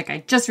fantastic.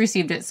 I just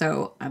received it,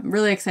 so I'm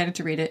really excited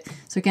to read it.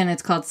 So again,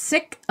 it's called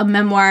Sick, a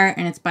memoir,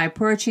 and it's by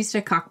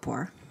Purachista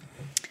Kakpour.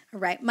 All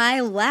right,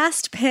 my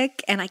last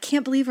pick, and I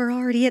can't believe we're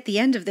already at the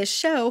end of this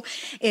show,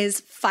 is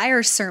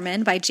Fire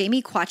Sermon by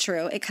Jamie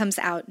Quattro. It comes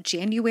out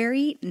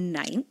January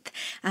 9th,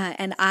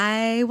 and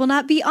I will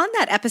not be on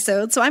that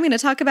episode, so I'm going to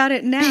talk about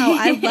it now.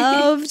 I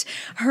loved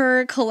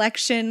her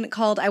collection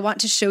called I Want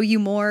to Show You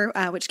More,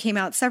 which came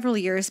out several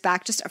years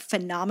back. Just a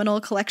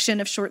phenomenal collection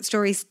of short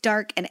stories,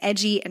 dark and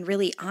edgy and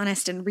really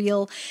honest and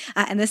real.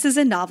 And this is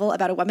a novel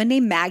about a woman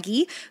named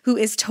Maggie who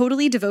is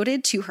totally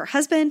devoted to her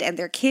husband and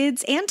their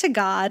kids and to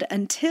God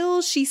until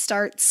she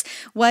starts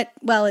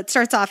it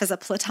starts off as a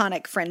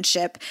platonic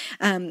friendship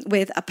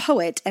with a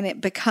poet, and it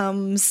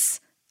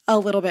becomes a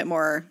little bit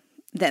more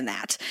than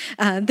that.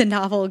 The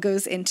novel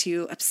goes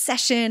into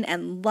obsession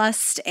and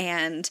lust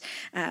and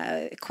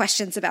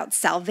questions about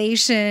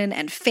salvation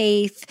and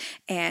faith,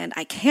 and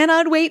I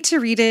cannot wait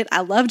to read it.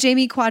 I love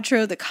Jamie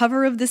Quattro. The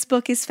cover of this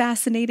book is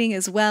fascinating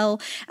as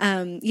well.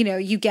 You know,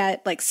 you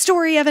get like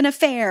story of an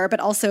affair, but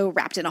also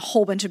wrapped in a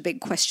whole bunch of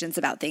big questions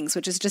about things,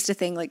 which is just a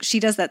thing. Like, she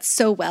does that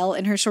so well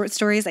in her short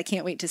stories. I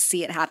can't wait to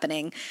see it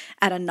happening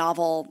at a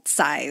novel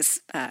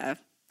size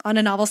on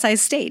a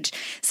novel-sized stage.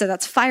 So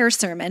that's Fire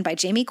Sermon by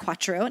Jamie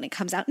Quattro, and it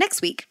comes out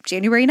next week,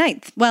 January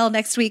 9th. Well,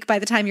 next week by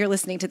the time you're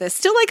listening to this.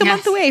 Still like a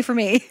month away for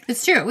me.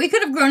 It's true. We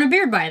could have grown a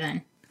beard by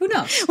then. Who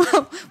knows?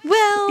 Well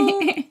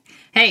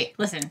hey,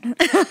 listen.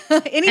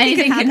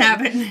 anything can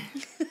happen.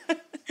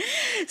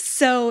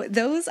 So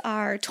those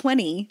are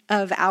 20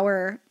 of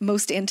our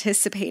most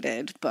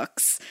anticipated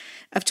books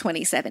of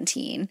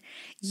 2017.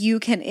 You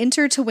can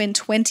enter to win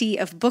 20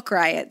 of Book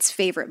Riot's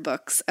favorite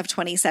books of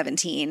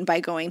 2017 by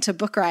going to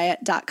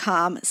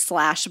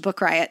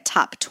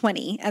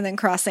bookriot.com/bookriot-top20 and then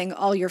crossing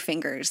all your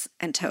fingers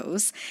and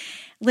toes.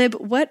 Lib,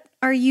 what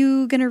are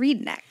you going to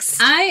read next?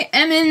 I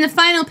am in the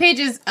final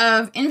pages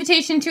of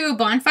Invitation to a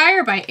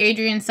Bonfire by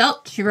Adrienne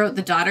Selt. She wrote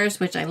The Daughters,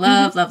 which I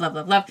love,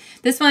 love.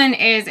 This one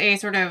is a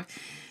sort of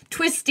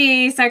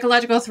twisty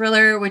psychological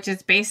thriller, which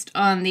is based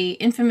on the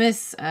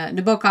infamous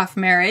Nabokov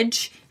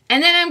marriage.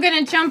 And then I'm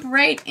going to jump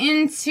right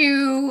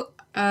into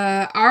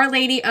Our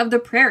Lady of the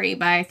Prairie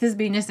by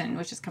Thisbe Nissen,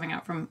 which is coming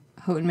out from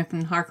Houghton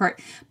Mifflin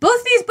Harcourt.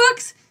 Both these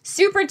books,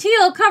 super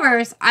teal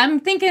covers. I'm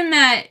thinking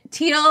that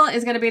teal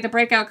is going to be the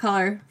breakout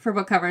color for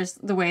book covers,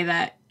 the way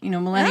that, you know,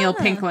 millennial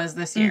pink was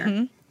this year.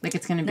 Mm-hmm. Like,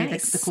 it's going to be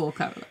the cool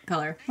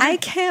color. I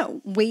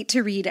can't wait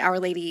to read Our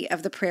Lady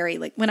of the Prairie.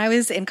 Like, when I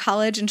was in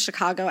college in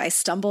Chicago, I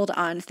stumbled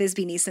on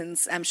Thisbe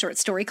Nissen's short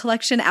story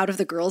collection, Out of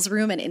the Girls'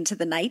 Room and Into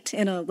the Night,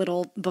 in a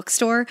little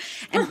bookstore,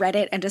 and read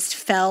it and just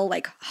fell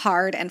like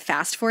hard and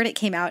fast for it. It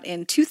came out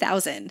in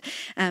 2000.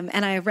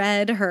 And I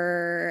read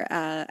her,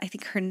 I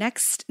think her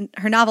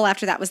novel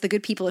after that was The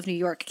Good People of New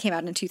York, came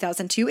out in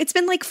 2002. It's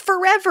been like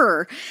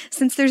forever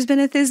since there's been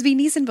a Thisbe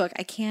Nissen book.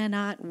 I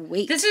cannot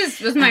wait. This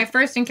was my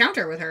first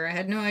encounter with her. I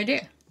had no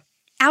idea.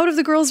 Out of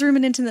the Girls' Room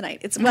and Into the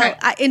Night. It's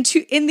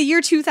in the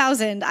year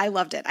 2000, I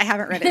loved it. I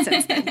haven't read it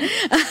since then,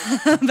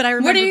 but I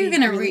remember. What are you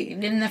going to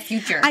read in the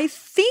future? I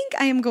think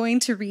I am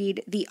going to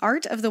read The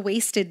Art of the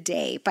Wasted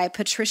Day by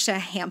Patricia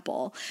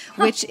Hampel,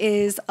 which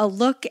is a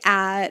look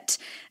at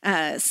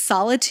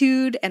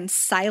solitude and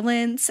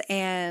silence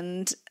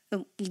and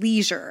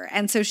leisure.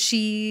 And so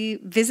she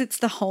visits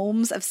the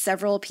homes of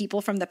several people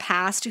from the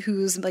past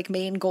whose like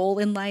main goal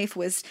in life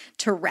was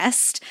to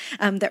rest,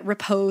 that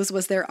repose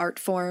was their art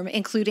form,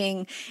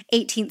 including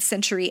 18th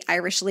century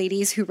Irish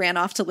ladies who ran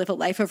off to live a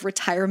life of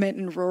retirement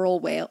in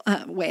rural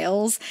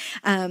Wales,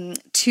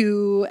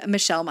 to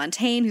Michelle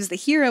Montaigne, who's the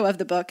hero of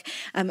the book,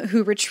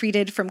 who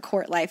retreated from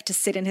court life to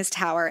sit in his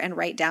tower and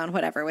write down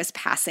whatever was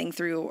passing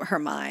through her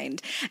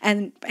mind.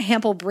 And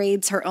Hampel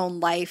braids her own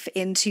life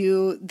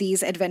into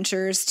these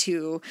adventures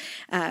to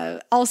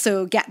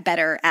also get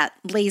better at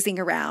lazing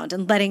around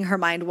and letting her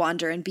mind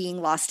wander and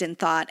being lost in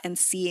thought and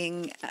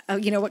seeing,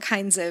 what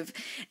kinds of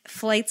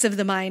flights of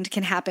the mind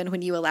can happen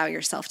when you allow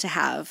yourself to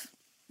have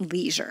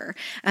leisure.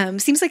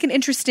 Seems like an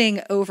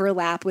interesting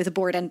overlap with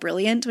Bored and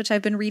Brilliant, which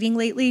I've been reading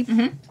lately,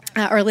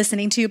 or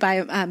listening to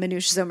by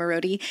Manoush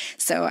Zomorodi.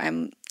 So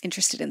I'm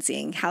interested in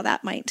seeing how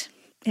that might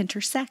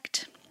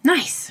intersect.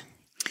 Nice.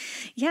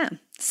 Yeah.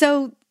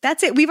 So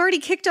That's it. We've already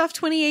kicked off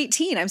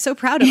 2018. I'm so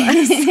proud of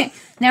us.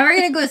 Now we're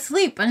going to go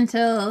sleep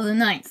until the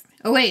 9th.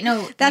 Oh, wait,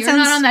 no. You're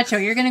not on that show.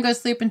 You're going to go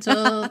sleep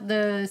until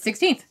the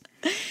 16th.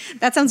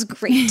 That sounds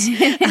great.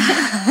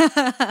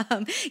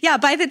 Yeah,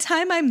 by the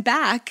time I'm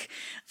back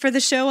for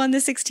the show on the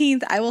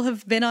 16th, I will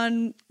have been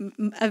on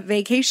a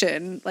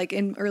vacation like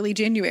in early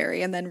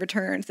January and then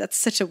returned. That's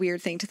such a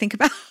weird thing to think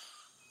about.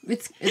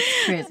 It's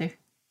crazy.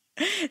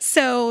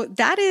 So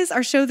that is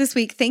our show this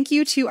week. Thank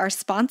you to our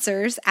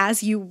sponsors,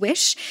 As You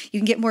Wish. You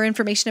can get more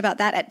information about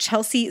that at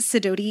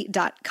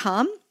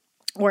chelseasidoti.com.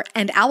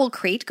 And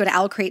Owlcrate, go to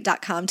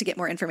owlcrate.com to get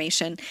more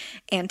information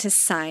and to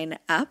sign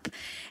up.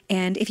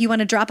 And if you want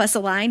to drop us a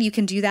line, you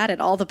can do that at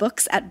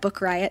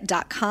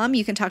allthebooks@bookriot.com.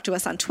 You can talk to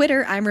us on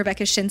Twitter. I'm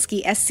Rebecca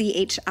Schinsky,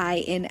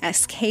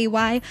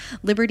 SCHINSKY.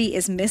 Liberty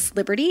is Miss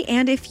Liberty.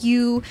 And if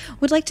you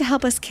would like to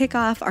help us kick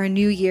off our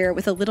new year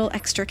with a little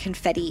extra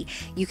confetti,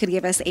 you could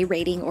give us a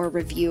rating or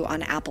review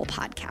on Apple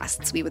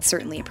Podcasts. We would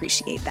certainly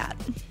appreciate that.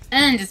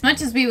 And as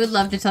much as we would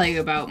love to tell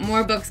you about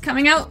more books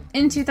coming out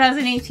in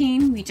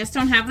 2018, we just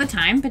don't have the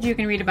time, but you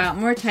can read about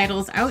more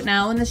titles out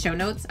now in the show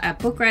notes at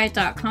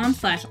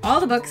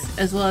bookriot.com/allthebooks,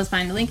 as well as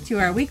find a link to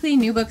our weekly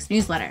New Books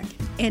newsletter.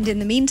 And in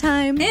the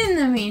meantime,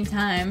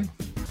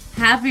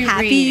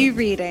 happy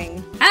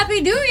reading.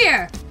 Happy New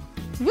Year!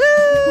 Woo!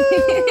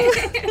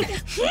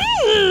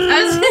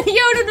 That was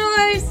Yoda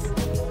noise!